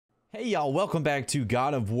Hey y'all, welcome back to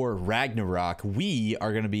God of War Ragnarok. We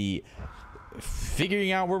are going to be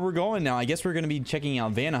figuring out where we're going now. I guess we're going to be checking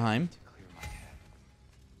out Vanaheim.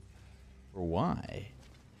 Or why?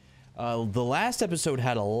 The last episode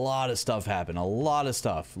had a lot of stuff happen. A lot of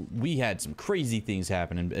stuff. We had some crazy things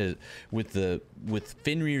happening with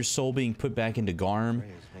Fenrir's soul being put back into Garm.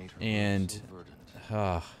 And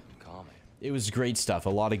it was great stuff. A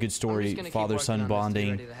lot of good story, father-son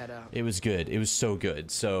bonding. It was good. It was so good.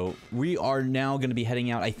 So we are now going to be heading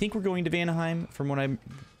out. I think we're going to Vanaheim, from what I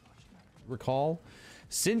recall.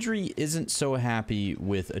 Sindri isn't so happy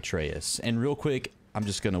with Atreus. And real quick, I'm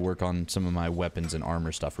just going to work on some of my weapons and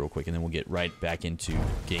armor stuff real quick, and then we'll get right back into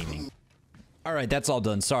gaming. All right, that's all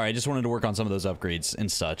done. Sorry, I just wanted to work on some of those upgrades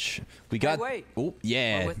and such. We got... Hey, wait. Oh,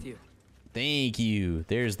 yeah. I'm with you. Thank you.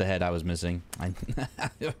 There's the head I was missing.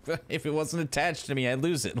 If it wasn't attached to me, I'd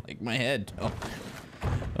lose it, like my head.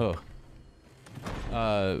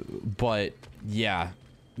 But yeah,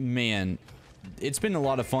 man, it's been a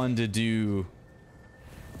lot of fun to do.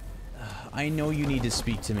 I know you need to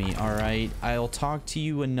speak to me, all right? I'll talk to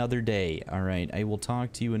you another day, all right? I will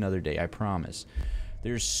talk to you another day, I promise.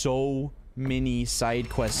 There's so many side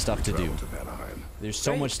quest stuff to do. There's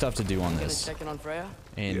so much stuff to do on this. Check in on Freya?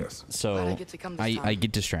 And yes. So I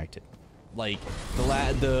get distracted. Like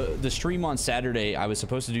the stream on Saturday, I was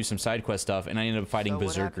supposed to do some side quest stuff, and I ended up fighting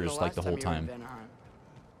berserkers like the whole time.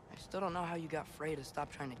 I still don't know how you got Freya to stop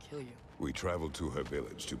trying to kill you. We traveled to her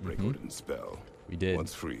village to break Odin's spell. We did.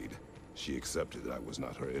 Once freed, she accepted that I was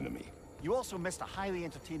not her enemy. You also missed a highly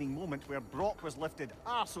entertaining moment where Brock was lifted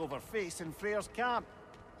arse over face in Freyr's camp.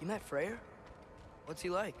 You met Freyr? What's he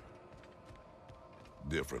like?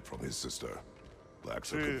 Different from his sister.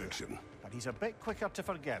 Lacks a conviction. But he's a bit quicker to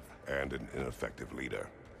forgive. And an ineffective leader.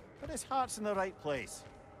 But his heart's in the right place.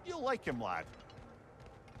 You'll like him, lad.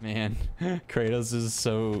 Man, Kratos is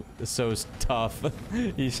so tough.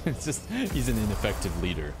 He's an ineffective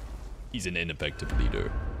leader. He's an ineffective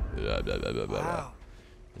leader. Wow.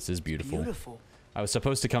 This is beautiful. Beautiful. I was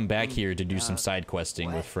supposed to come back here to do some side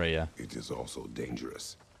questing with Freya. It is also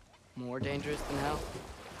dangerous. More dangerous than hell?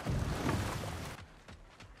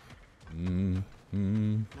 No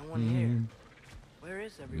one here. Where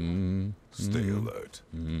is everyone? Stay alert.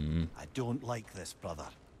 I don't like this, brother.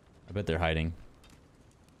 I bet they're hiding.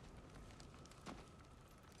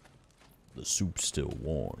 The soup's still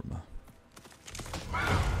warm.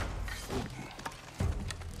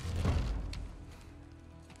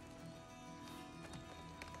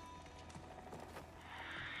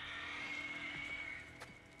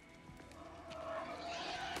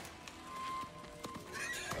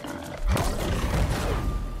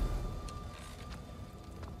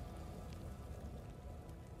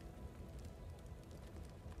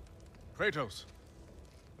 Kratos,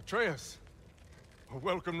 Atreus, a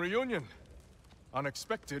welcome reunion.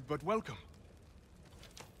 Unexpected, but welcome.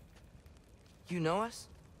 You know us?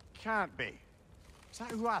 Can't be. Is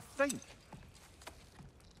that who I think?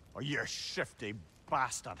 Oh, you shifty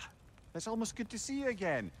bastard. It's almost good to see you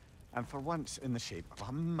again. And for once in the shape of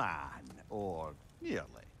a man, or nearly.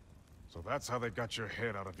 So that's how they got your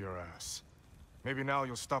head out of your ass. Maybe now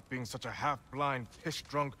you'll stop being such a half-blind,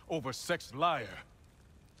 piss-drunk, oversexed liar.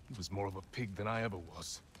 He was more of a pig than I ever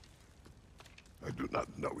was. I do not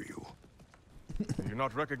know you. Do you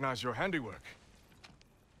not recognize your handiwork?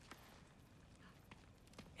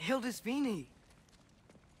 Hildisvini.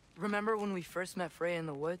 Remember when we first met Freya in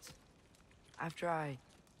the woods? After I...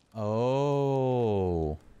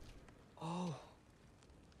 Oh. Oh.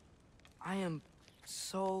 I am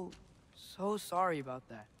so sorry about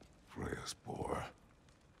that. Freya's poor.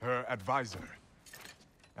 Her advisor.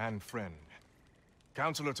 And friend.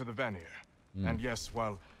 Counselor to the Vanir. And yes,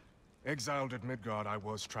 while exiled at Midgard, I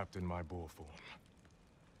was trapped in my boar form.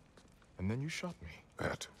 And then you shot me.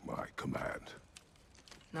 At my command.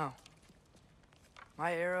 No.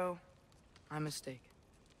 My arrow, my mistake.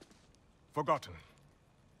 Forgotten.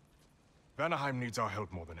 Vanaheim needs our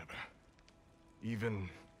help more than ever. Even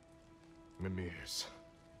Mimir's.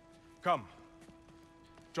 Come.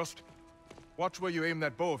 Just watch where you aim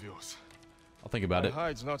that bow of yours. I'll think about it. My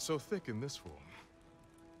hide's not so thick in this form.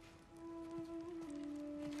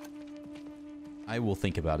 I will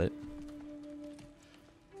think about it.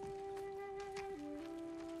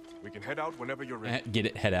 We can head out whenever you're ready. Get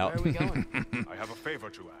it, head out. Where are we going? I have a favor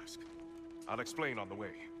to ask. I'll explain on the way.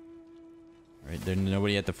 All right, there's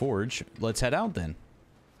nobody at the forge. Let's head out then.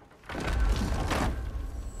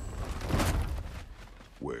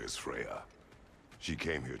 Where's Freya? She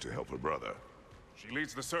came here to help her brother. She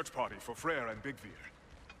leads the search party for Freyr and Bigvir.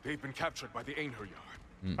 They've been captured by the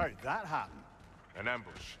Einherjar. How'd that happen? An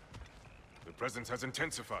ambush. The presence has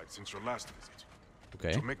intensified since your last visit.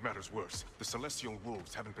 Okay. To make matters worse, the celestial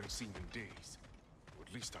wolves haven't been seen in days. Or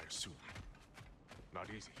at least I assume. Not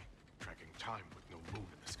easy, tracking time with no moon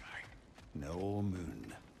in the sky. No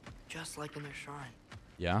moon. Just like in their shrine.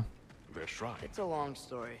 Yeah. Their shrine. It's a long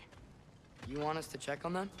story. You want us to check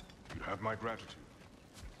on them? You have my gratitude.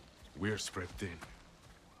 We're spread thin.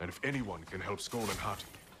 And if anyone can help Skull and Hati,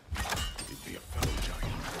 it'd be a fellow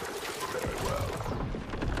giant. Very well.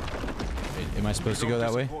 Wait, am I supposed to go Don't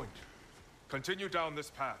that way? disappoint. Continue down this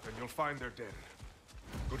path and you'll find their den.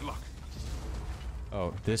 Good luck.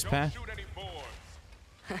 Oh, this Don't path? shoot any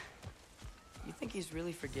boars. You think he's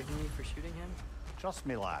really forgiven me for shooting him? Trust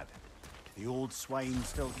me, lad. If the old swine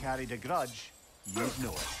still carried a grudge, you'd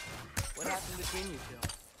know it. What happened between you two?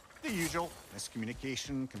 The usual.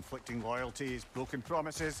 Miscommunication, conflicting loyalties, broken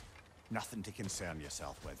promises. Nothing to concern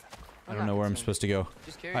yourself with. I don't know where I'm supposed to go.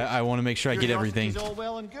 Just curious. I want to make sure I get everything. Curiosity's all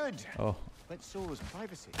well and good. Oh, But so is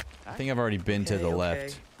privacy. I think I've already been to the Okay, left.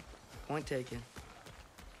 okay. Point taken.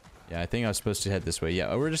 Yeah, I think I was supposed to head this way.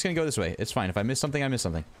 Yeah, we're just gonna go this way. It's fine. If I miss something, I miss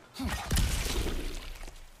something.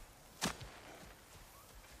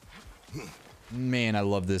 Man, I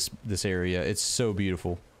love this area. It's so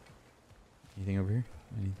beautiful. Anything over here?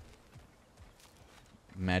 Any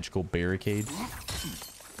magical barricade?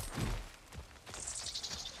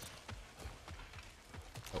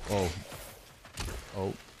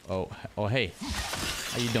 Oh, hey.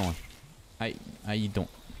 How you doing? How you doing?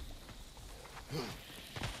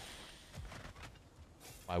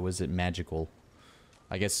 Why was it magical?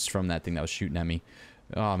 I guess it's from that thing that was shooting at me.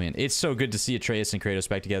 Oh man, it's so good to see Atreus and Kratos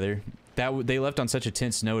back together. They left on such a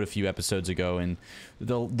tense note a few episodes ago, and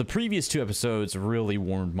the previous 2 episodes really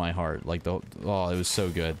warmed my heart. Like it was so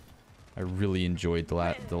good. I really enjoyed the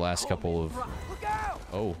last couple of.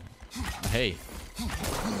 Oh, hey.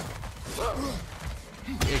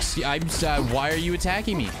 Why are you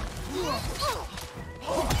attacking me?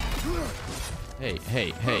 Hey.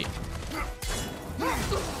 Hey,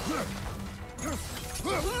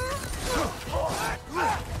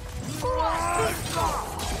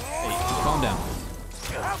 calm down.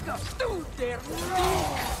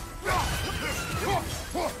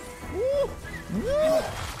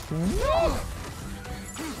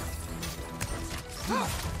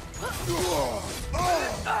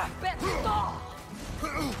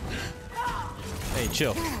 Hey,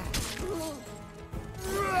 chill.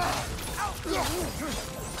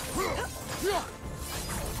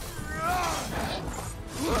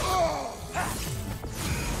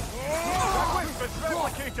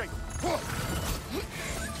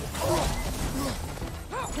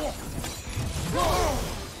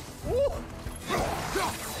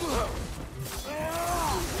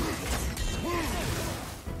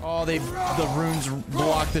 Oh, the runes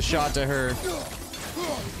block the shot to her.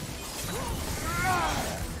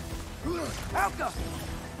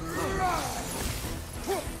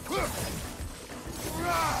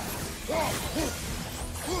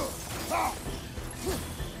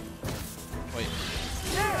 Wait.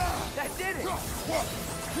 That did it!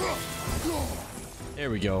 There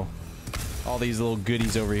we go. All these little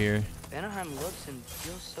goodies over here. Vanaheim looks and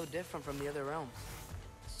feels so different from the other realms.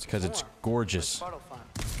 It's because it's Warm, gorgeous. like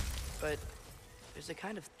Svartalfheim. But there's a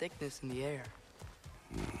kind of thickness in the air.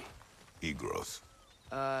 Egros.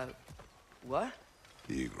 What?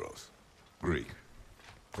 Egros. Greek.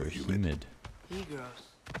 For Humid. Egros.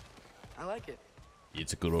 I like it.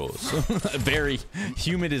 It's gross. Very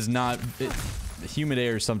humid is not. Humid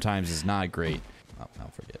air sometimes is not great. I'll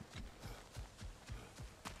forget.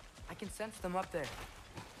 I can sense them up there.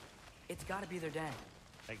 It's gotta be their den.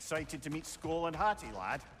 Excited to meet Skull and Hati,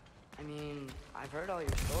 lad? I mean, I've heard all your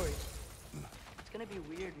stories. It's gonna be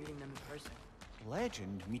weird meeting them in person.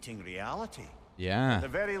 Legend meeting reality. Yeah. At the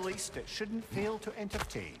very least, it shouldn't fail to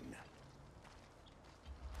entertain.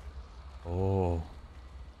 Oh.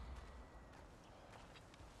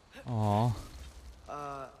 Aw.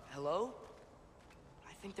 Hello?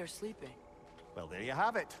 I think they're sleeping. Well, there you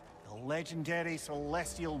have it. The legendary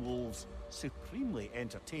celestial wolves. Supremely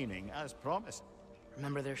entertaining, as promised.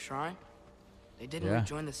 Remember their shrine? They didn't Yeah.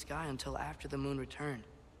 rejoin the sky until after the moon returned.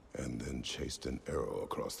 And then chased an arrow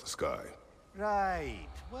across the sky. Right.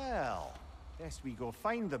 Well, best we go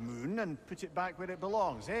find the moon and put it back where it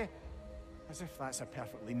belongs, eh? As if that's a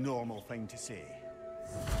perfectly normal thing to say.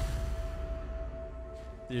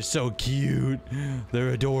 They're so cute.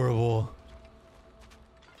 They're adorable.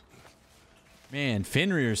 Man,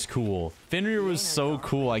 Fenrir's cool. Fenrir was so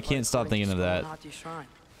cool. I can't stop thinking of that.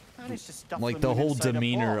 Managed to stuff Like the the moon whole inside a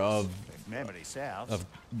demeanor box, of if memory serves.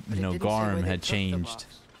 you know, Garm had changed.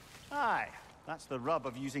 Aye, that's the rub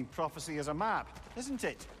of using prophecy as a map, isn't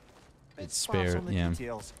it? It's sparse spare, on the yeah.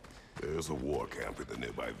 details. There's a war camp in the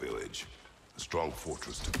nearby village. A strong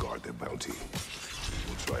fortress to guard their bounty.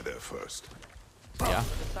 We'll try there first. Yeah.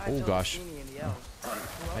 Besides Oh Hilda's gosh. Beanie and the elves, who else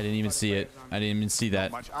I didn't even is part see of it. Freya's I army? didn't even see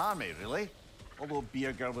that. Not much army, really. Although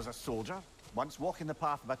Beer Girl was a soldier, once walking the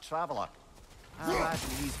path of a traveller. I imagine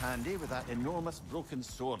he's handy with that enormous broken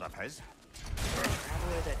sword of his.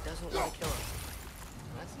 Traveler that doesn't want to kill us.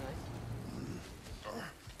 That's nice.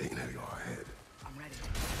 Ain't it your head? I'm ready.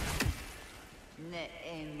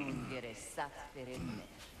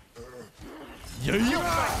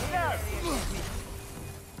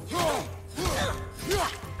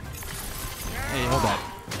 Hey, hold that.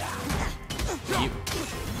 You.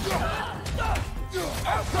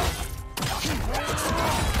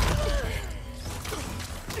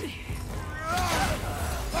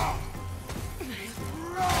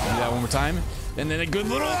 Do that one more time, and then a good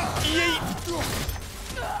little yeet.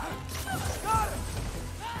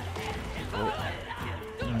 Oh.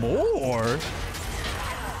 More.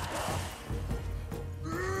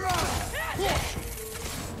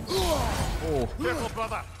 Oh. Careful,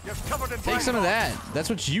 brother. You're covered in Take some of that. That's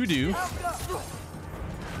what you do.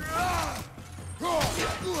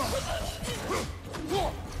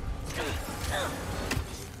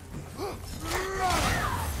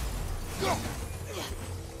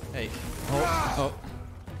 Hey. Oh.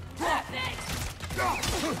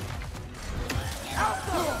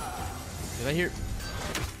 Did I hear?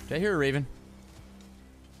 Did I hear a raven?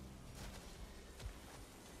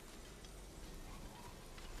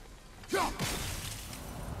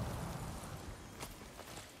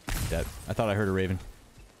 That I thought I heard a raven.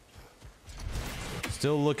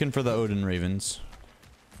 Still looking for the Odin ravens.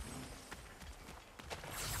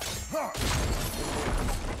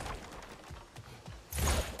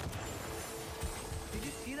 Did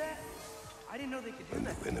you see that? I didn't know they could do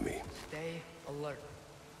that. Enemy. Stay alert.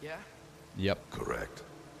 Yeah? Yep. Correct.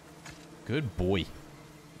 Good boy.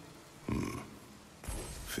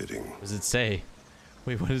 Fitting. What does it say?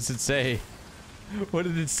 Wait, what does it say? What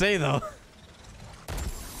did it say though?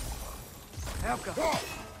 Helka.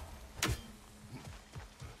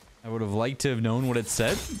 I would have liked to have known what it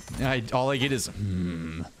said. All I get is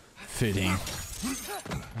fitting. I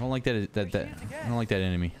don't like that. I don't like that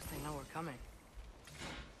enemy. Guess they know we're coming.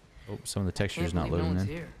 Oh, some of the texture's Can't not believe no loading one's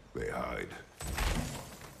in. here. They hide.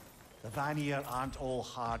 The Vanir aren't all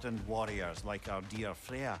hardened warriors like our dear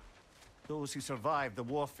Freya. Those who survive the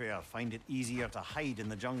warfare find it easier to hide in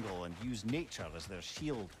the jungle and use nature as their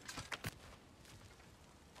shield.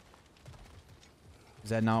 Is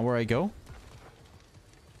that not where I go?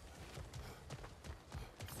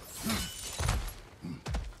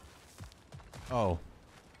 Oh,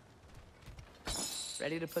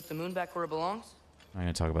 Ready to put the moon back where it belongs? I'm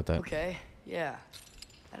gonna talk about that. Okay, yeah.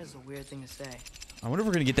 That is a weird thing to say. I wonder if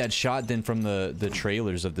we're gonna get that shot then from the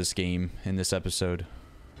trailers of this game in this episode.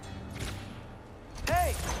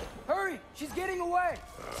 Hey! Hurry! She's getting away!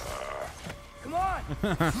 Come on!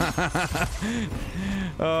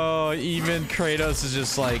 Oh, even Kratos is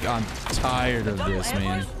just like, I'm tired of this,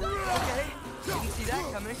 man. Okay, didn't see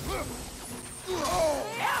that coming.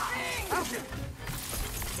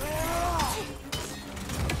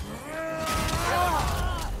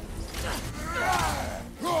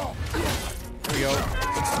 There we go.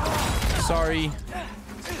 Sorry.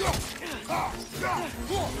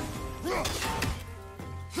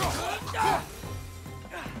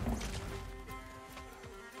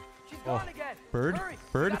 She's gone again. Bird? Hurry, we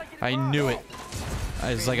Bird? gotta get I involved. knew it.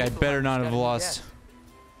 I was like, I better not have lost.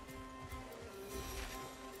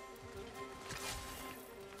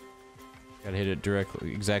 Gotta hit it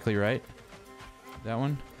directly, exactly right. That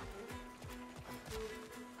one.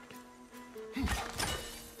 There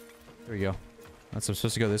we go. That's I'm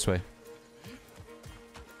supposed to go this way.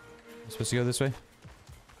 I'm supposed to go this way?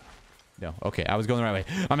 No. Okay, I was going the right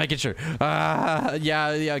way. I'm making sure.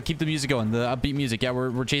 Yeah, keep the music going. The upbeat music. Yeah,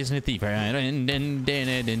 we're chasing a thief. Dang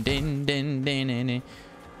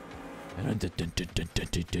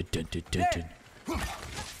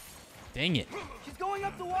it. She's going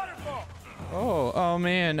up the waterfall. Oh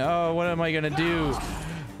man. Oh, what am I gonna do?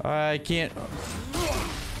 I can't.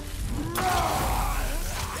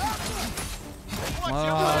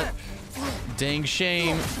 Dang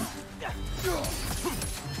shame.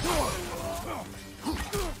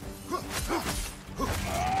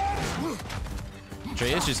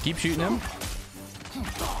 Atreus, just keep shooting him.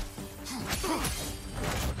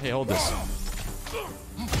 Hey, hold this.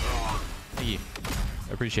 Thank you.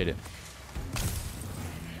 I appreciate it.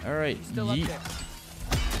 All right. She's still up there.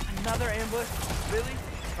 Another ambush? Really?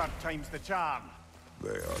 Third time's the charm. They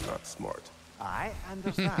are not smart. Aye, and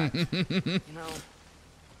there's that. You know,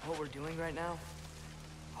 what we're doing right now,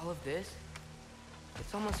 all of this,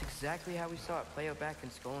 it's almost exactly how we saw it play out back in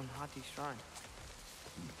Skull and Hati's shrine.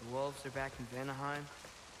 The wolves are back in Vanaheim.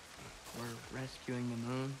 We're rescuing the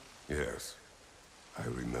moon. Yes, I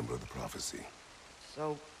remember the prophecy.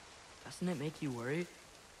 So, doesn't it make you worried?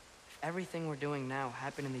 If everything we're doing now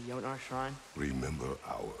happened in the Jotnar shrine? Remember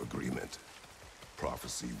our agreement.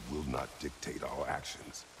 Prophecy will not dictate our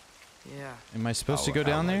actions. Yeah. Am I supposed to Our go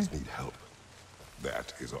down there? allies need help.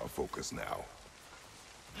 That is our focus now.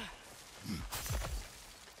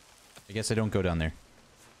 I guess I don't go down there.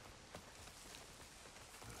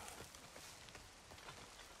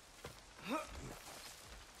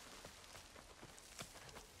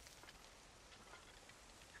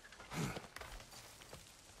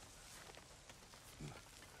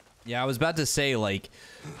 Yeah, I was about to say, like,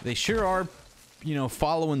 they sure are, you know,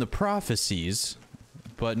 following the prophecies,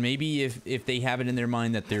 but maybe if they have it in their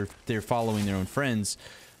mind that they're following their own friends,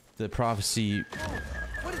 the prophecy.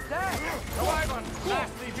 What is that? The wyvern!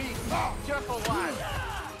 Nasty beast! Careful, lad!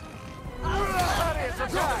 That is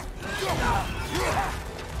attack!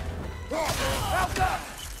 Help us!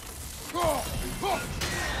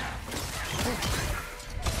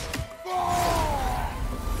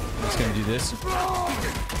 I'm just gonna do this.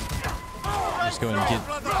 Just go and get.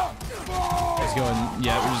 Just go and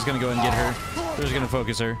yeah, we're just gonna go and get her. We're just gonna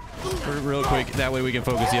focus her real quick. That way we can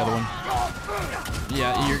focus the other one.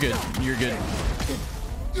 Yeah, you're good. You're good.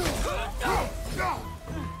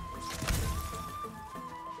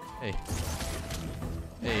 Hey.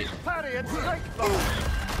 Hey. Parry and strike them!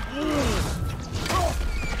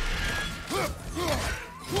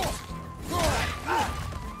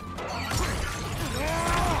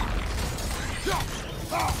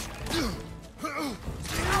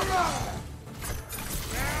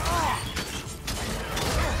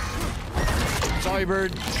 Sorry,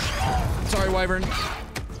 bird. Sorry, wyvern.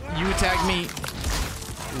 You attacked me.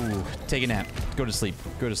 Ooh, take a nap. Go to sleep.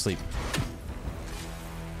 Go to sleep.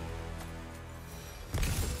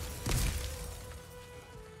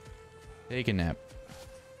 Take a nap.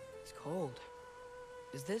 It's cold.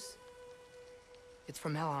 Is this? It's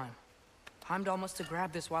from Helheim. Heimdal must have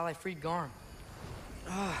grabbed this while I freed Garm.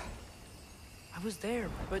 I was there,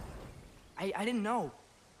 but I didn't know.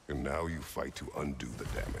 And now you fight to undo the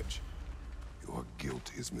damage. Your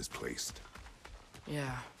guilt is misplaced.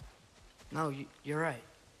 Yeah. No, you're right.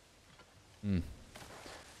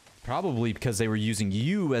 Probably because they were using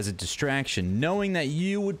you as a distraction, knowing that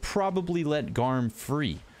you would probably let Garm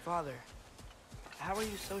free. Father, how are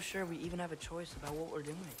you so sure we even have a choice about what we're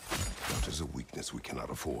doing? Doubt is a weakness we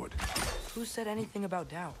cannot afford. Who said anything about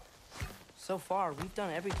doubt? So far, we've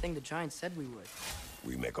done everything the Giants said we would.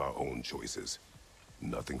 We make our own choices.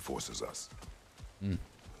 Nothing forces us.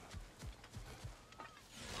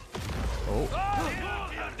 Oh.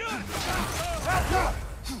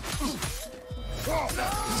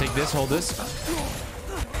 Take this, hold this.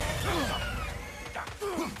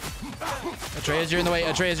 Atreus, you're in the way.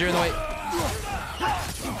 Atreus, you're in the way.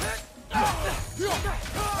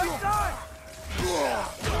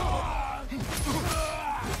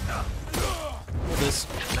 Hold this.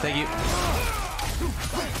 Thank you.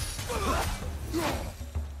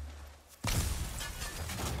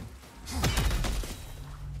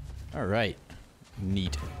 All right.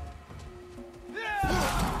 Neat.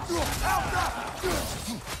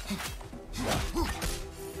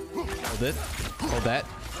 Hold it. Hold that.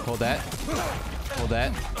 Hold that. Hold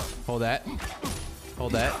that. Hold that.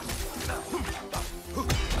 Hold that.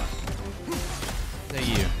 Thank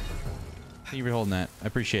you. Thank you for holding that. I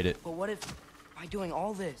appreciate it. But what if, by doing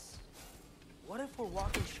all this, what if we're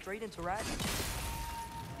walking straight into Ragnarok?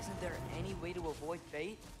 Isn't there any way to avoid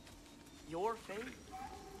fate? Your fate?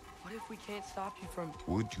 What if we can't stop you from...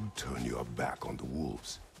 Would you turn your back on the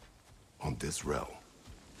wolves? On this realm?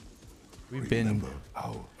 Remember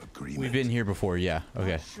our agreement. We've been here before, yeah.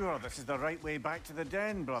 Okay. Sure, this is the right way back to the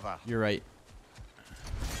den, brother. You're right.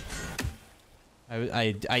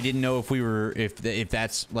 I didn't know if we were if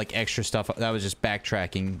that's like extra stuff. That was just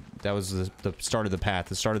backtracking. That was the start of the path,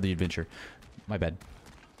 the start of the adventure. My bad.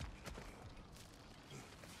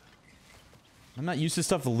 I'm not used to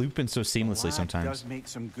stuff looping so seamlessly Lad sometimes. does make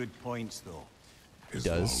some good points, though. As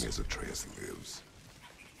does. long as Atreus lives,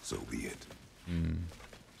 so be it.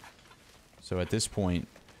 So at this point,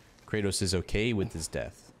 Kratos is okay with his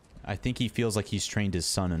death. I think he feels like he's trained his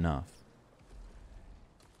son enough.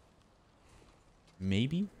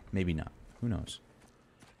 Maybe, maybe not. Who knows?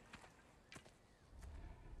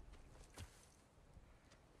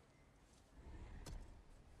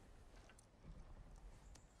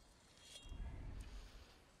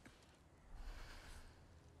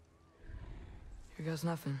 Here goes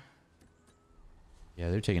nothing.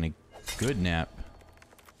 Yeah, they're taking a good nap.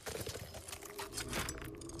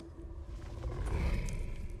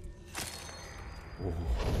 Ooh.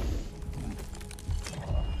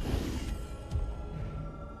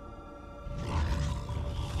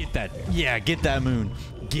 Get that. Yeah, get that moon.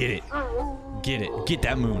 Get it. Get it. Get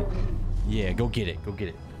that moon. Yeah, go get it. Go get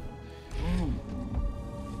it.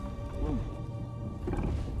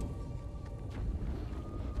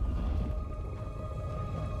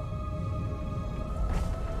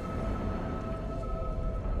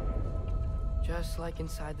 Just like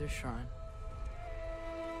inside their shrine.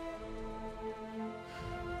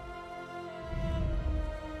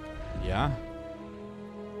 Yeah?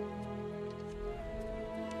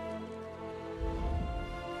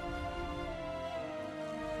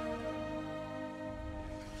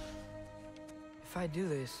 If I do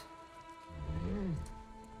this,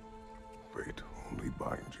 Fate only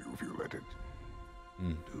binds you if you let it.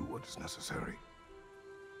 Do what is necessary.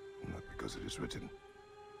 Not because it is written.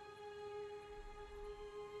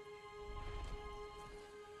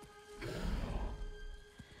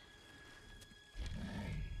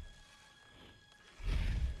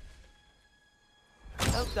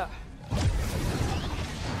 Elsa.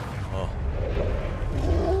 Oh.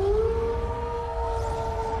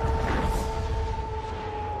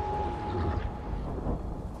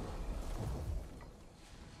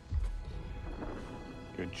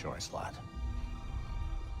 Good choice, lad.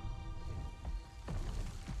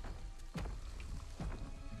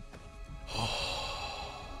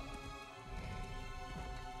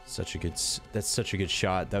 Such a good. That's such a good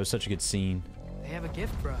shot. That was such a good scene. They have a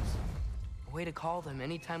gift for us. A way to call them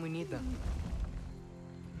anytime we need them.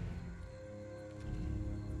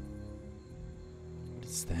 What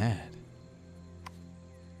is that?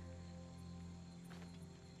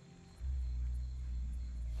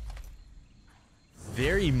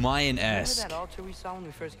 Very Mayan-esque. Remember that altar we saw when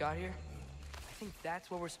we first got here? I think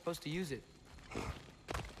that's where we're supposed to use it.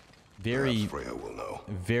 Very, Perhaps Freya will know.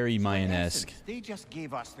 very Mayan-esque. Essence, they just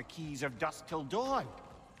gave us the keys of dusk till dawn.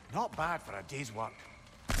 Not bad for a day's work.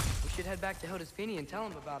 We should head back to Hildesfini and tell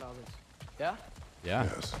him about all this. Yeah? Yeah.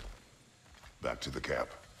 Yes. Back to the camp.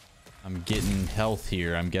 I'm getting health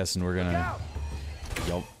here. I'm guessing we're gonna.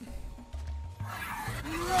 Yup.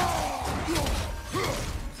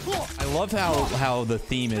 I love how the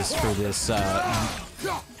theme is for this.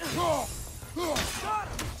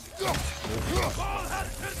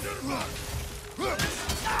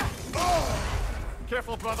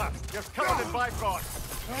 Careful, brother. You're covered in Bifrost.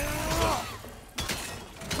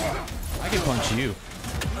 I can punch you.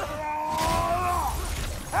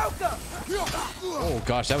 Oh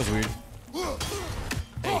gosh, that was weird.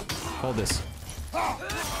 Hey, hold this.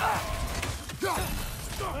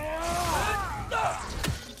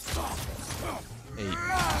 Hey,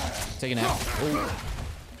 take a nap.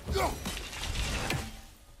 Oh.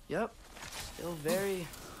 Yep. Still very,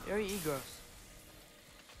 very egos.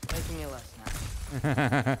 Making it less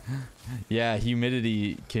now. Yeah,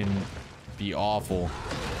 humidity can be awful.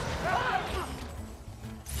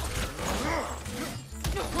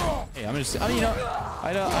 Hey, I'm just, you know,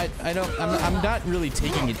 I'm not really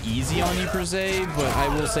taking it easy on you per se, but I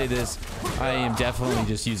will say this: I am definitely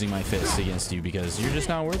just using my fists against you because you're just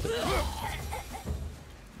not worth it.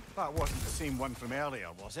 That wasn't the same one from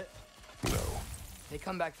earlier, was it? No. They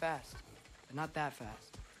come back fast, but not that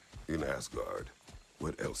fast. In Asgard,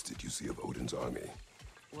 what else did you see of Odin's army?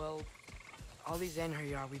 Well, all these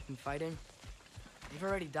Einherjar we've been fighting, they've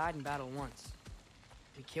already died in battle once.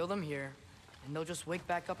 We kill them here, and they'll just wake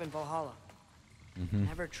back up in Valhalla.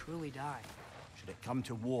 Never truly die. Should it come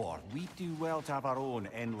to war, we do well to have our own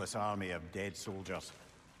endless army of dead soldiers.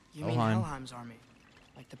 You mean Helheim. Helheim's army,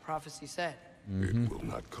 like the prophecy said. It will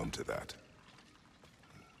not come to that.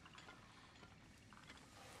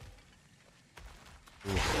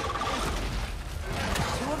 Two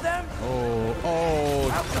of them?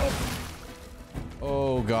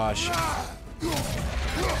 Oh gosh.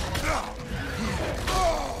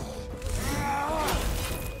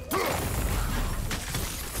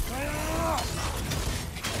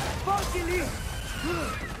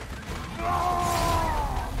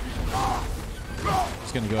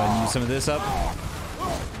 Just gonna go ahead and use some of this up.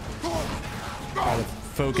 Try to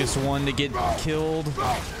focus one to get killed.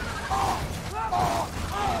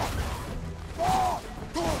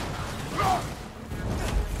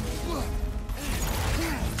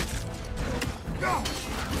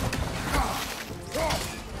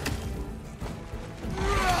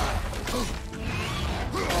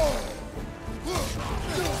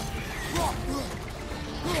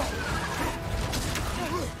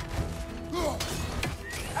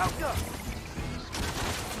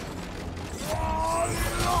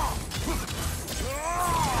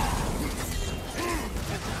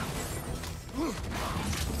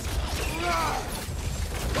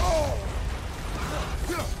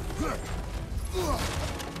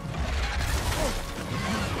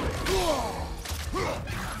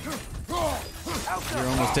 You're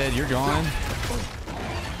almost dead. You're gone.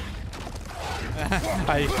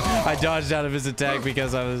 I dodged out of his attack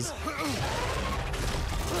because I was...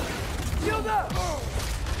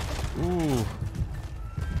 Ooh.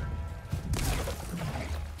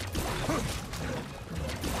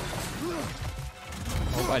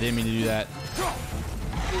 Oh, I didn't mean to do that.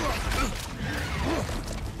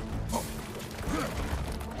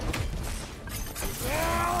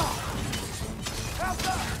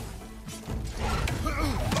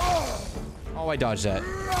 Oh, I dodged that.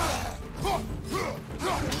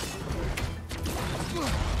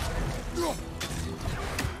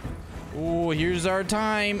 Oh, here's our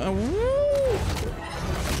time. Woo!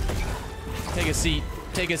 Take a seat.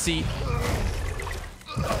 Take a seat.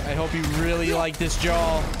 I hope you really like this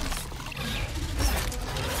jaw.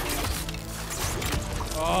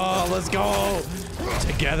 Oh, let's go.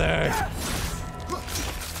 Together.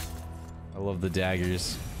 I love the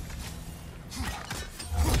daggers.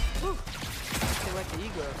 They like the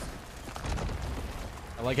egos.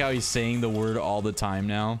 I like how he's saying the word all the time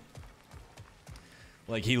now.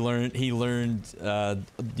 Like he learned you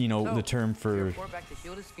know, So, the term for... report back to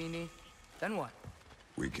Hildisvini. Then what?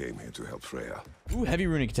 We came here to help Freya. Ooh, heavy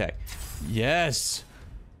runic attack. Yes.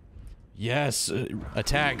 Yes,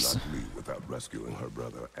 attacks. We will not leave without rescuing her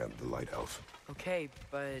brother and the Light Elf. Okay,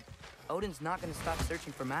 but Odin's not gonna stop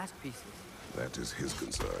searching for mask pieces. That is his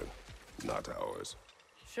concern, not ours.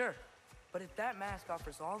 Sure, but if that mask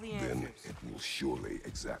offers all the Then answers... it will surely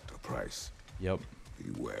exact a price. Yep.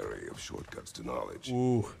 Be wary of shortcuts to knowledge.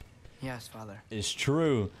 Ooh. Yes, Father. It's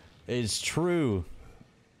true. It's true.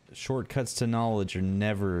 Shortcuts to knowledge are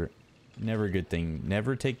never a good thing.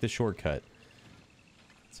 Never take the shortcut.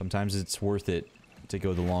 Sometimes it's worth it to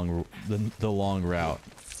go the long route.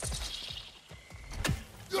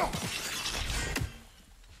 Do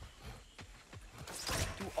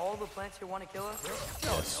all the plants here want to kill us?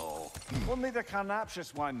 Yes. No, only the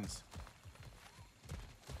carnivorous ones.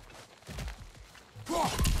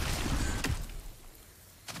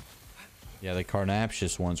 Yeah, the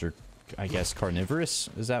carnivorous ones are, I guess, carnivorous.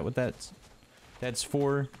 Is that what that's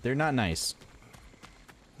for? They're not nice.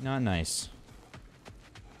 Not nice.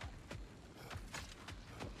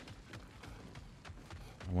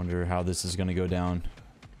 I wonder how this is gonna go down.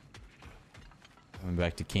 Coming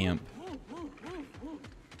back to camp.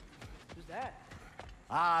 Who's that?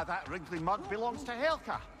 Ah, that wrinkly mug belongs to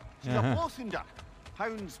Helka. She's a Blothunder.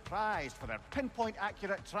 Hounds prized for their pinpoint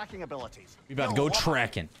accurate tracking abilities. We about to go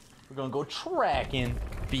tracking. We're gonna go tracking,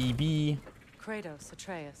 BB. Kratos,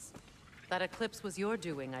 Atreus. That eclipse was your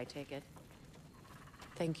doing, I take it.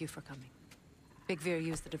 Thank you for coming. Big Veer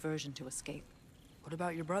used the diversion to escape. What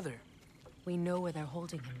about your brother? We know where they're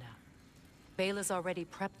holding him now. Bela's already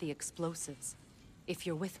prepped the explosives. If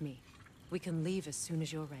you're with me, we can leave as soon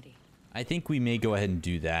as you're ready. I think we may go ahead and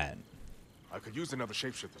do that. I could use another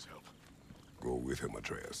shapeshifter's help. Go with him,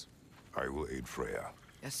 Atreus. I will aid Freya.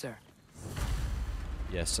 Yes, sir.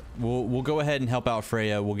 Yes, we'll go ahead and help out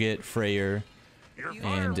Freya. We'll get Freyr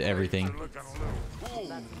and everything.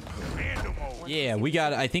 Yeah,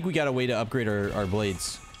 I think we got a way to upgrade our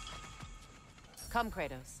blades. Come,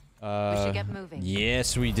 Kratos. We should get moving.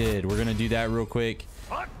 Yes, we did. We're gonna do that real quick.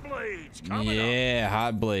 Hot blades coming up. Yeah,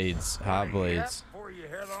 hot blades. Hot blades. Before you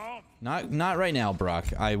head off. Not right now, Brock.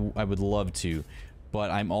 I would love to,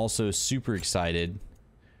 but I'm also super excited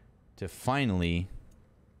to finally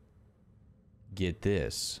get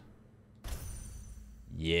this.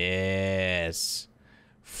 Yes.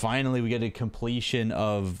 Finally, we get a completion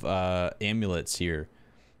of amulets here.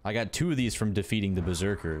 I got 2 of these from defeating the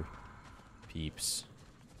Berserker peeps.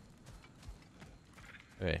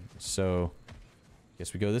 Okay, so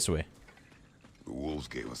guess we go this way. The wolves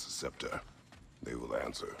gave us a scepter. They will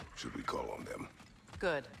answer, should we call on them.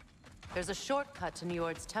 Good. There's a shortcut to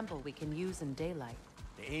Njord's temple we can use in daylight.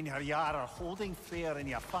 The Einherjar are holding Freyr in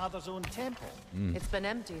your father's own temple. It's been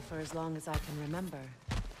empty for as long as I can remember.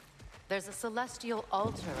 There's a celestial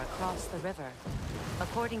altar across the river.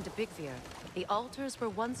 According to Big Veer, the altars were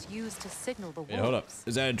once used to signal the wolves. Hey, hold up.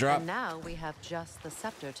 Is that a drop? And now we have just the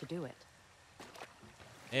scepter to do it.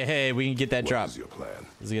 Hey, we can get that drop. What is your plan?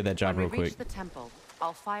 Let's get that drop When real we reach quick. the temple,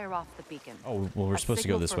 I'll fire off the beacon. Oh, well, we're supposed to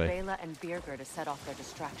go this way. A signal for Bela and Birgir to set off their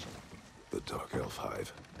distraction. The Dark Elf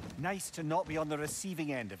Hive. Nice to not be on the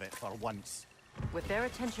receiving end of it for once. With their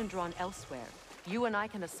attention drawn elsewhere, you and I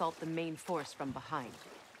can assault the main force from behind.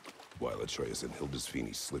 While Atreus and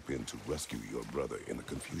Hildisvini slip in to rescue your brother in the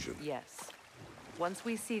confusion. Yes. Once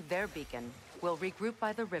we see their beacon, we'll regroup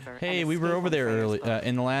by the river. Hey, and we were escape over on there Freyr's early boat.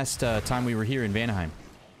 in the last time we were here in Vanaheim.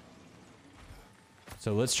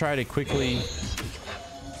 So let's try to quickly.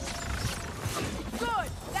 Good!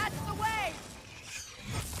 That's the way!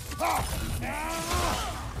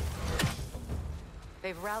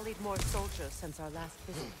 rallied more soldiers since our last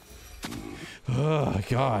visit. Oh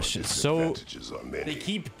gosh, it's so. Advantages are many. They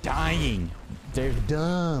keep dying. They're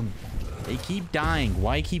dumb. They keep dying.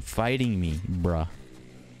 Why keep fighting me, bruh?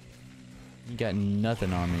 You got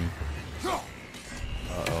nothing on me.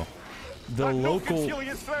 Uh-oh. The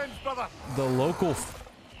local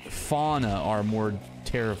fauna are more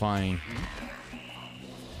terrifying.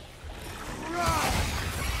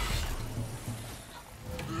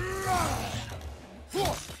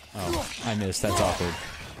 Oh, I missed. That's awkward.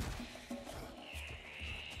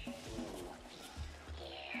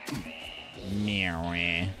 Meow.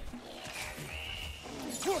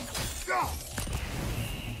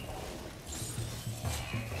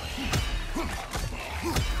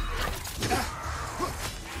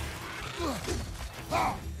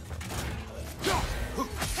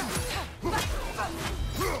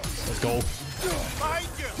 Let's go.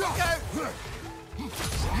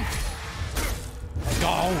 Let's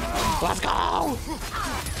go. Let's go.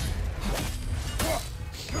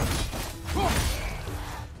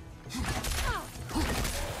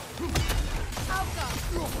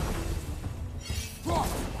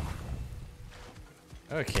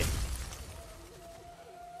 Okay.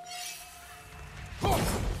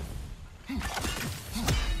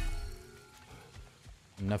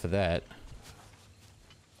 Enough of that.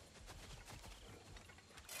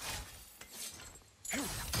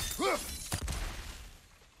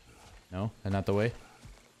 No, that's not the way.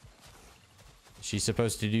 Is she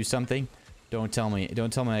supposed to do something? Don't tell me.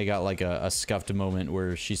 Don't tell me I got like a scuffed moment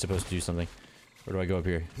where she's supposed to do something. Where do I go up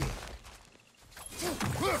here?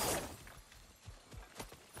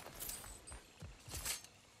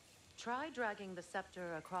 Try dragging the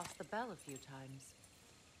scepter across the bell a few times.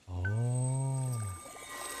 Oh.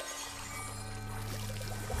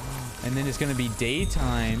 And then it's gonna be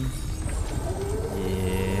daytime.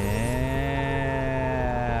 Yeah.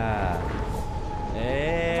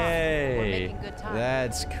 Hey. We're making good time.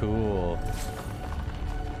 That's cool.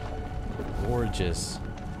 Gorgeous.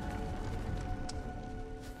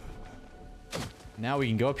 Now we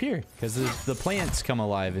can go up here because the plants come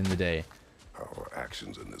alive in the day. Our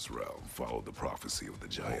actions in this realm follow the prophecy of the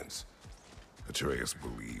giants. Atreus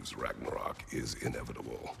believes Ragnarok is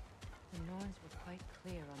inevitable. The Norns were quite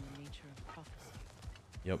clear on the nature of prophecy.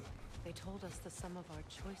 Yep. They told us the sum of our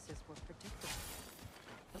choices were predictable.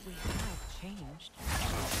 But we have changed.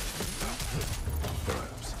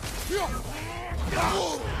 Perhaps.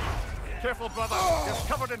 Careful, brother. You're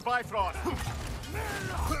covered in Bifrost.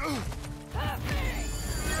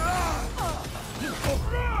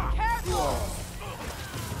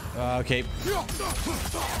 Okay.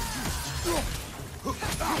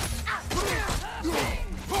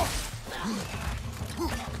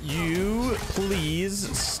 You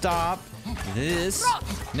please stop this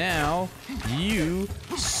now. You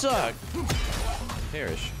suck.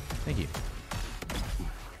 Perish. Thank you.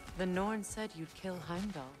 The Norn said you'd kill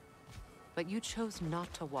Heimdal, but you chose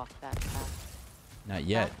not to walk that path. Not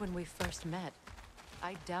yet. Back when we first met,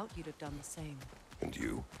 I doubt you'd have done the same. And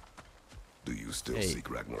you? Do you still Hey, seek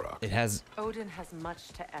Ragnarok? It has. Odin has much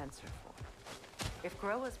to answer for. If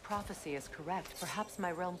Groa's prophecy is correct, perhaps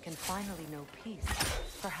my realm can finally know peace.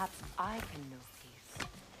 Perhaps I can know peace.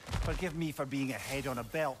 Forgive me for being a head on a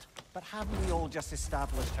belt, but haven't we all just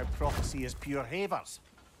established how prophecy is pure havers?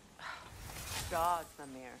 Gods,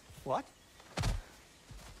 Mimir. What?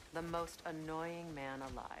 The most annoying man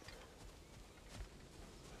alive.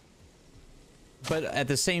 But at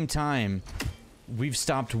the same time, we've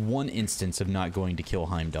stopped one instance of not going to kill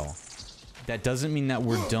Heimdall. That doesn't mean that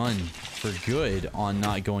we're done for good on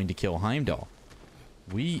not going to kill Heimdall.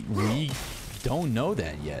 We don't know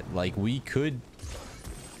that yet. Like we could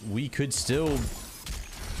still.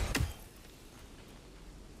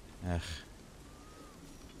 Ugh.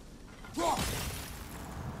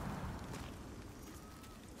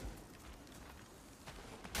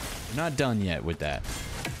 We're not done yet with that,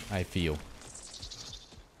 I feel.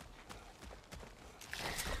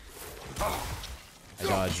 I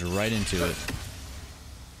dodged right into it.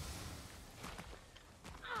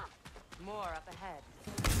 More up ahead.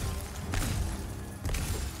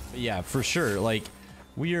 But yeah, for sure. Like,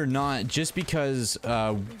 we are not, just because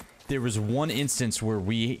there was one instance where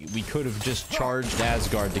we could have just charged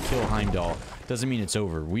Asgard to kill Heimdall, doesn't mean it's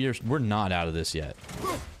over. We're not out of this yet.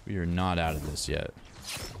 We are not out of this yet.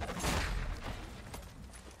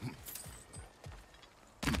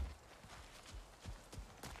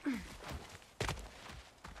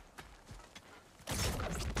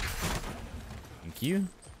 You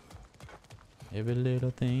every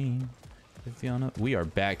little thing. We are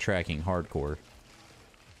backtracking hardcore.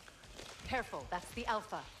 Careful, that's the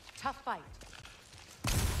Alpha. Tough fight.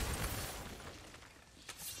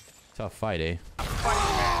 Tough fight, eh?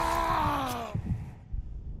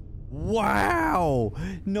 Wow!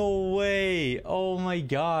 No way! Oh my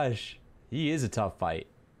gosh. He is a tough fight.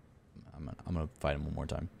 I'm gonna fight him one more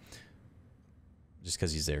time. Just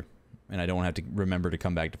because he's there. And I don't have to remember to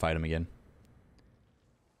come back to fight him again.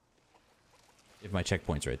 If my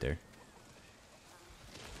checkpoint's right there.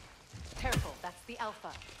 Careful, that's the Alpha.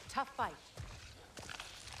 Tough fight.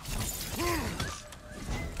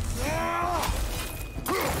 The Alpha.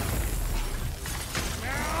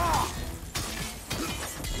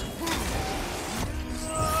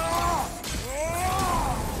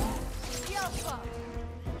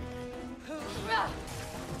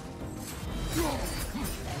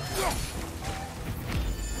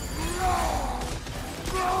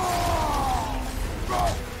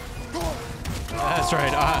 That's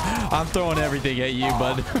right. I'm throwing everything at you,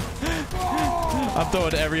 bud. I'm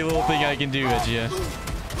throwing every little thing I can do at you.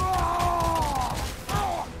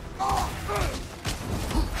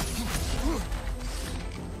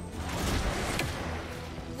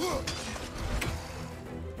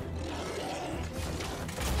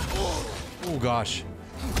 Oh gosh.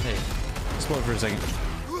 Hey, slow for a second.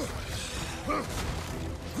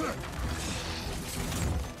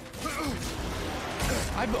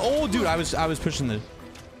 Oh, dude, I was pushing the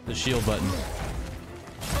shield button.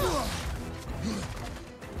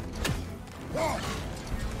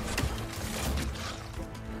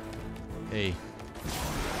 Hey.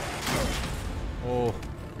 Oh.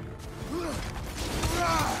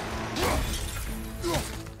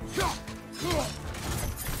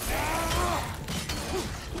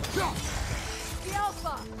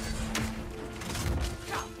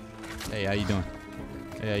 Hey, how you doing?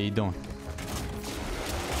 Hey, how you doing?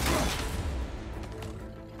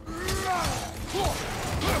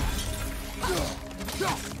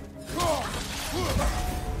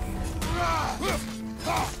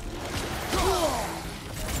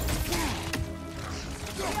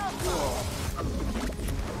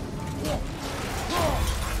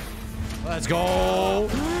 Let's go.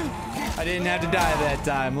 I didn't have to die that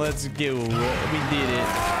time. Let's go. We did it.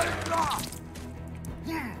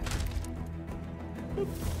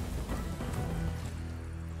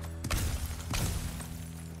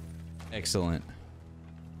 Excellent.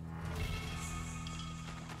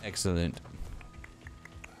 Excellent.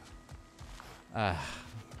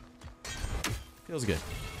 Feels good.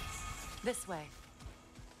 This way.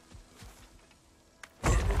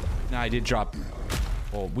 No, I did drop.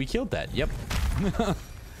 Well, we killed that. Yep.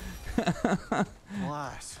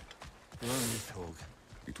 Alas, lonely folk.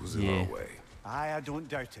 It was in our way. Aye, I don't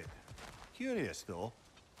doubt it. Curious, though.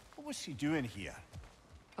 What was she doing here?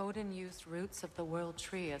 Odin used roots of the World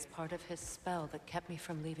Tree as part of his spell that kept me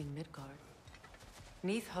from leaving Midgard.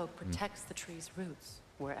 Neithhook protects the tree's roots,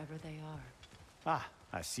 wherever they are. Ah,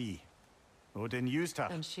 I see. Odin used her.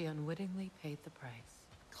 And she unwittingly paid the price.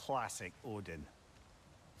 Classic Odin.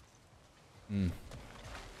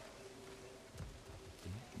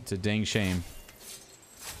 It's a dang shame.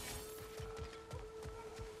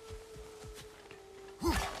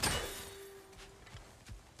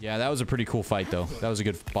 Yeah, that was a pretty cool fight, though. That was a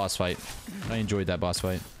good boss fight. I enjoyed that boss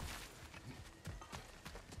fight.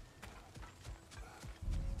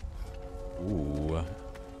 Ooh,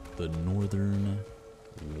 the Northern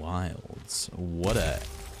Wilds. What a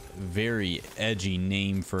very edgy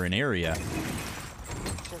name for an area.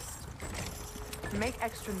 Just make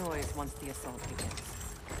extra noise once the assault begins.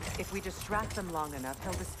 If we distract them long enough,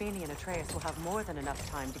 Hildisfini and Atreus will have more than enough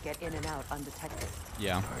time to get in and out undetected.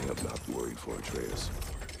 Yeah. I am not worried for Atreus.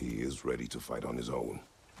 He is ready to fight on his own.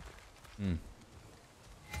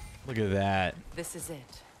 Look at that. This is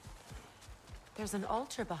it. There's an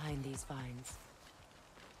altar behind these vines.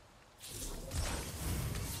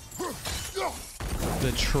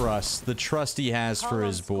 The trust he has for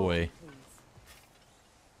his boy.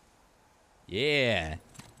 Yeah.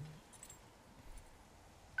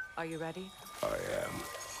 Are you ready? I am.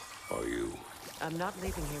 Are you? I'm not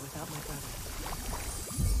leaving here without my brother.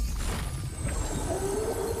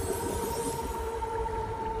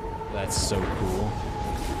 That's so cool.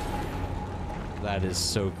 That is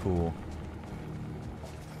so cool.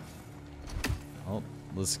 Well,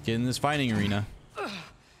 let's get in this fighting arena.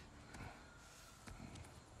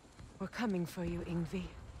 We're coming for you, Yngvi.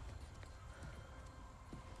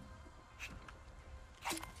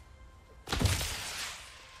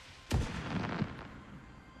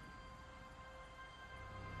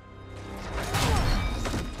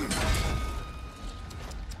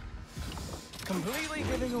 Completely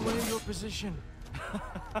giving away your position.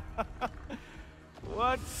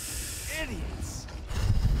 What idiots.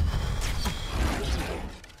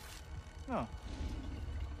 Oh.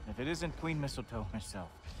 if it isn't Queen Mistletoe herself.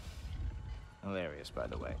 Hilarious, by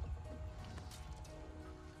the way.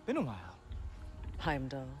 Been a while.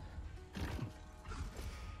 Heimdal.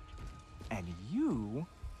 And you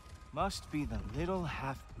must be the little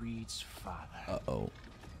half-breed's father. Uh-oh.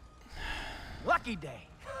 Lucky day!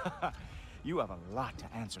 You have a lot to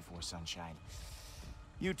answer for, Sunshine.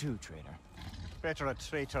 You too, traitor. Better a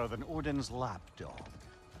traitor than Odin's lapdog.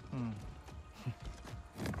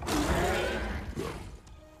 The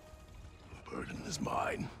burden is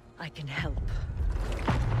mine. I can help.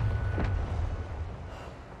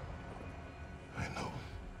 I know.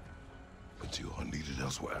 But you are needed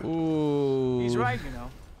elsewhere. Ooh. He's right, you know.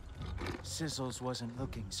 Sizzles wasn't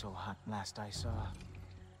looking so hot last I saw.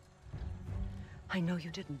 I know you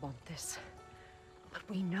didn't want this, but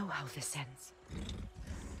we know how this ends.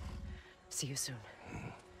 See you soon.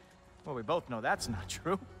 Well, we both know that's not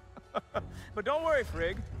true. But don't worry,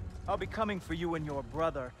 Frigg. I'll be coming for you and your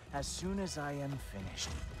brother as soon as I am finished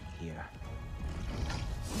here.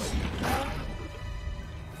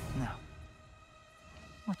 Now,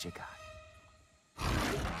 what you got?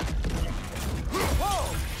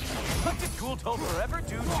 Whoa! What did Ghoultober ever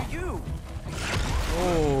do to you?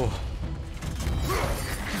 Oh.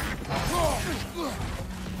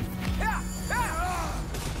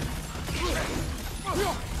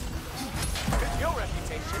 With your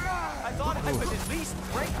reputation, I thought I would at least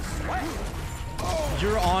break a sweat.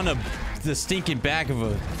 You're on the stinking back of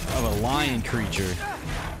a lion creature.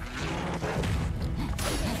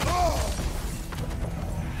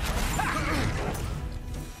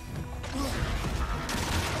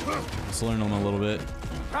 Let's learn him a little bit.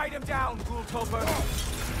 Write him down, Ghoultober.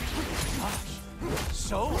 Gosh,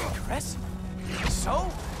 so aggressive,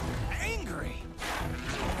 so angry.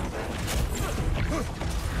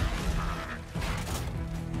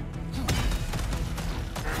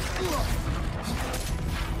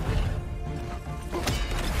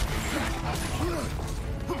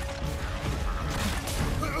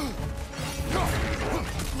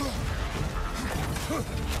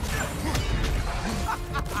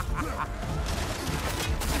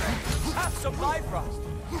 Have some Bifrost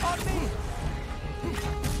on me.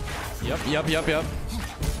 Yep.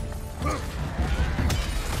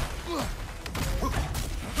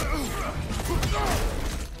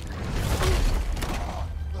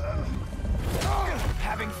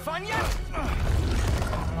 Having fun yet?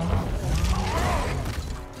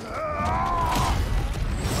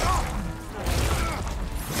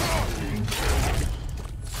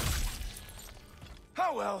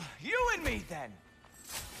 Oh well, you and me then.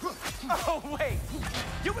 Oh wait,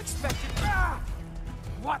 you expected?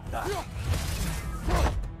 What the?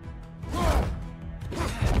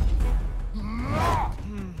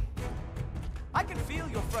 I can feel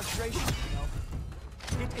your frustration, you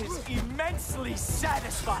know. It is immensely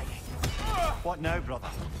satisfying. What now, brother?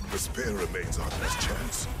 Despair remains our best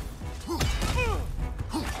chance.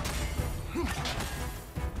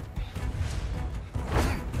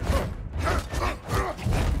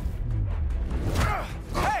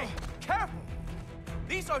 Hey, careful!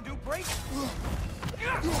 These are new brakes.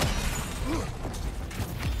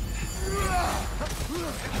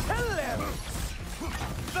 Hello!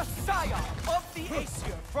 The scion of the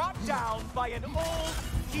Aesir brought down by an old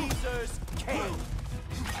geezer's cave.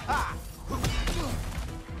 Ha!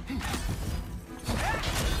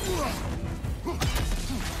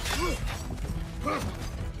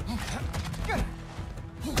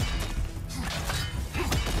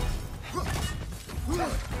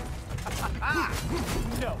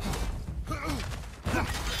 No.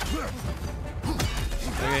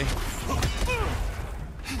 Okay.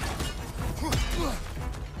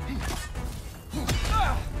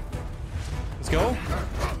 Let's go.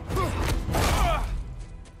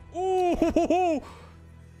 Ooh.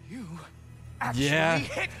 You actually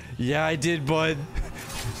hit. Yeah, I did, bud.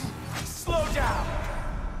 Slow down.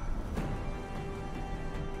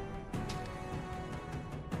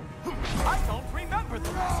 I don't remember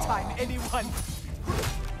the last time anyone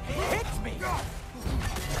hit me.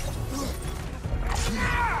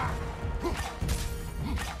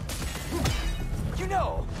 You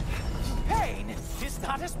know, pain is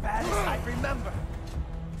not as bad as I remember.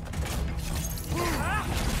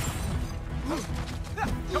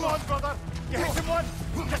 Come on, brother. You hit him one.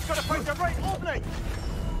 Just gotta find the right opening.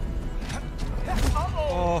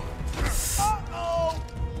 Oh. Uh-oh!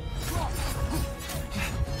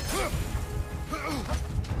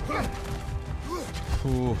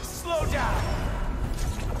 Ooh. Slow down.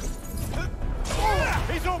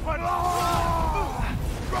 He's open.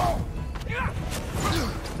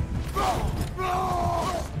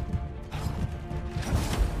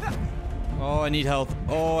 Oh, I need health.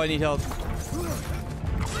 Oh, I need help.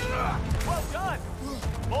 Well done.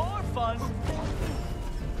 More fun.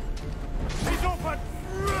 He's open!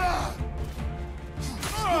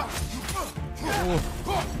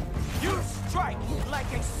 You strike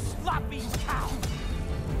like a sloppy cow.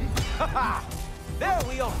 Ha! There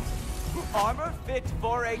we are. Armor fit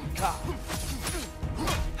for a cow.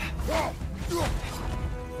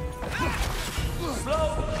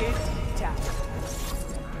 Slow it down.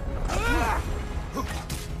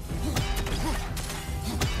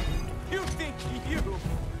 You think you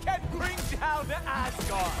can bring down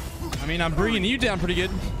Asgard? I mean, I'm bringing you down pretty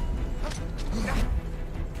good.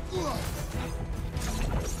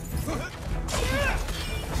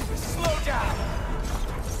 Slow down.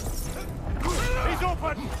 He's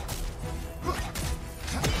open!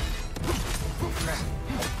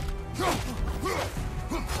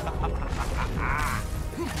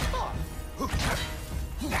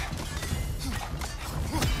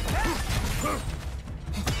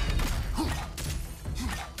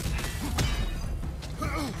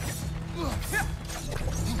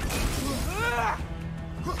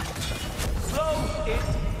 Slow it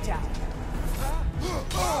down.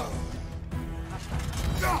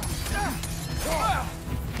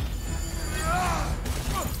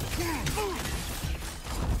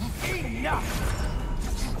 Enough!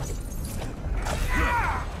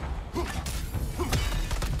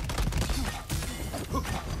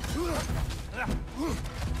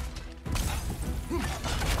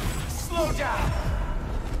 Slow down!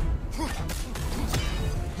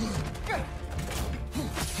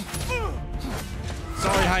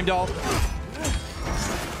 Sorry, Heimdal.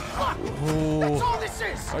 That's all this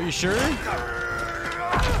is! Are you sure?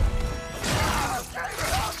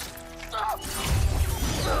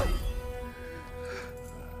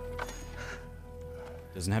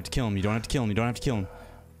 Doesn't have to kill him. You don't have to kill him. You don't have to kill him.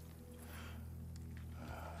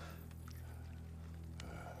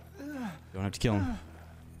 You don't have to kill him.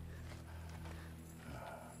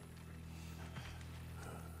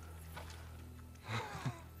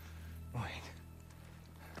 Wait.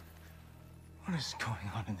 What is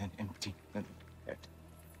going on in that empty little head?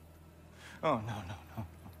 Oh, no, no, no, no,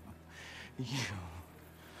 no. You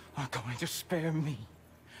are going to spare me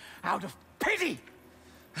out of pity!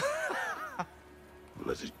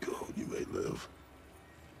 Let it go, you may live.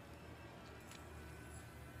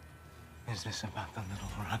 Is this about the little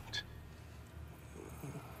runt?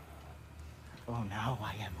 Oh, now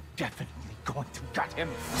I am definitely going to gut him.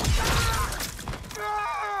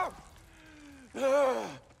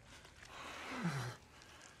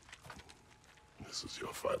 This is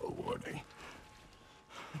your final warning.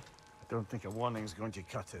 I don't think a warning's going to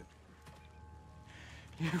cut it.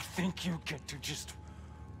 You think you get to just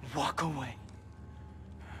walk away?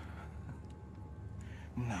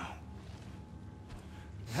 No.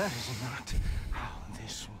 That is not how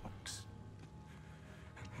this works.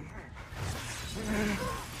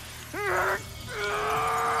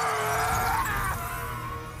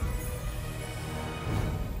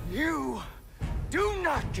 You do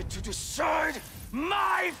not get to decide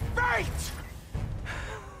my fate!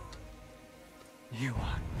 You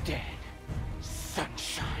are dead,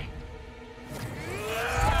 sunshine.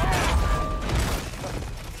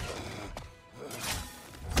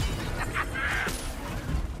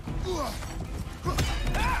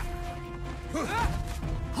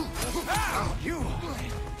 You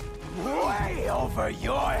are way over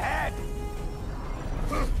your head!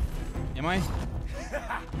 Am I?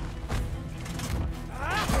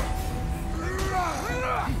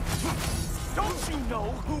 Don't you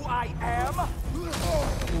know who I am?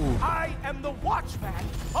 I am the Watchman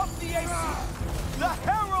of the AC, the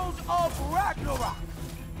Herald of Ragnarok.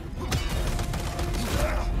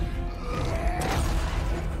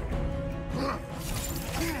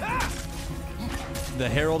 The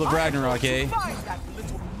Herald of Ragnarok, eh? Find that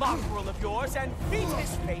little mongrel of yours and feed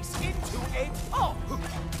his face into a pulp.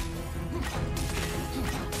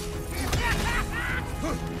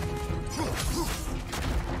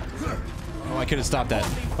 Oh, I could have stopped that.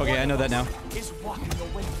 Okay, I know that now. Is walking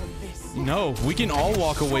away from this. No, we can all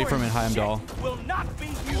walk away from it, Heimdal. Will not be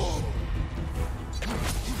you.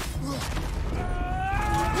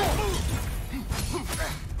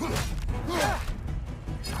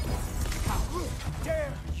 How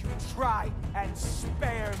dare you try and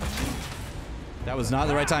spare me? That was not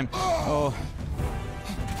the right time. Oh.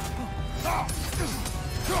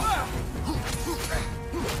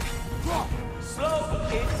 Slow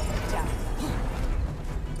it down.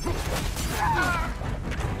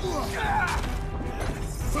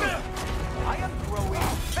 I am growing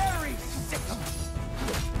very sick.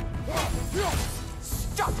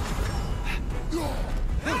 Stop!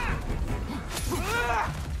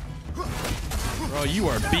 Oh, you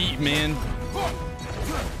are beat, man.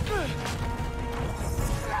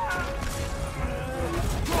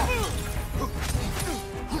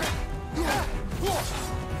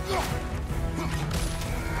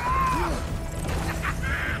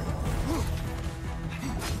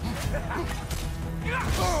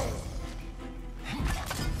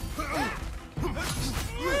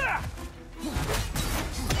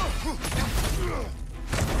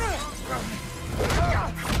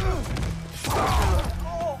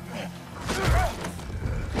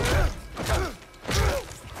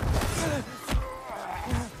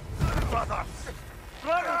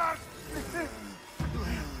 Brothers!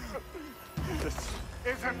 This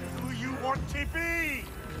isn't who you want to be!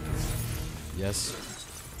 Yes,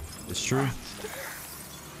 it's true.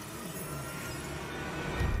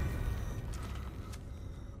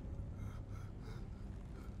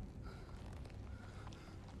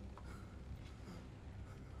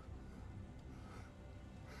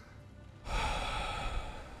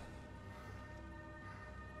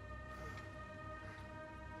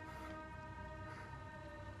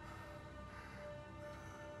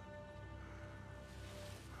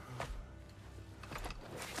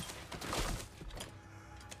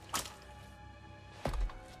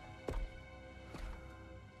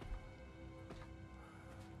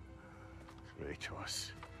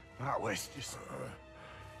 Kratos, that was just...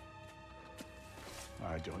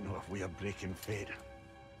 I don't know if we are breaking fate,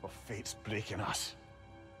 or fate's breaking us.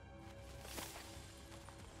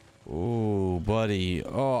 Ooh, buddy.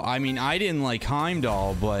 Oh, I mean, I didn't like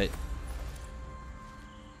Heimdal, but...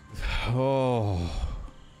 Oh...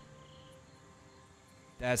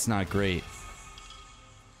 That's not great.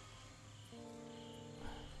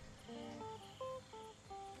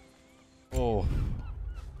 Oh...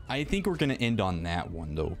 I think we're going to end on that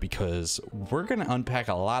one, though, because we're going to unpack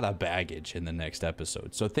a lot of baggage in the next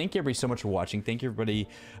episode. So thank you everybody so much for watching. Thank you everybody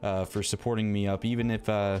for supporting me up, even if,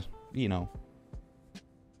 you know.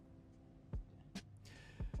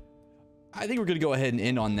 I think we're going to go ahead and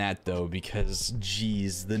end on that, though, because,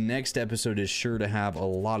 geez, the next episode is sure to have a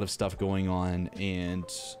lot of stuff going on, and...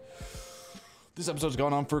 this episode's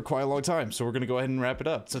gone on for quite a long time, so we're going to go ahead and wrap it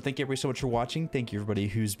up. So thank you everybody so much for watching. Thank you everybody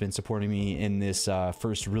who's been supporting me in this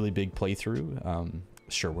first really big playthrough.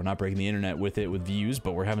 Sure, we're not breaking the internet with it with views,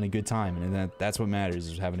 but we're having a good time, and that's what matters,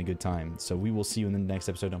 is having a good time. So we will see you in the next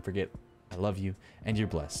episode. Don't forget, I love you, and you're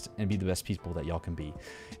blessed, and be the best people that y'all can be.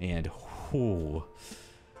 And, whoo,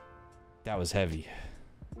 that was heavy.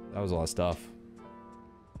 That was a lot of stuff.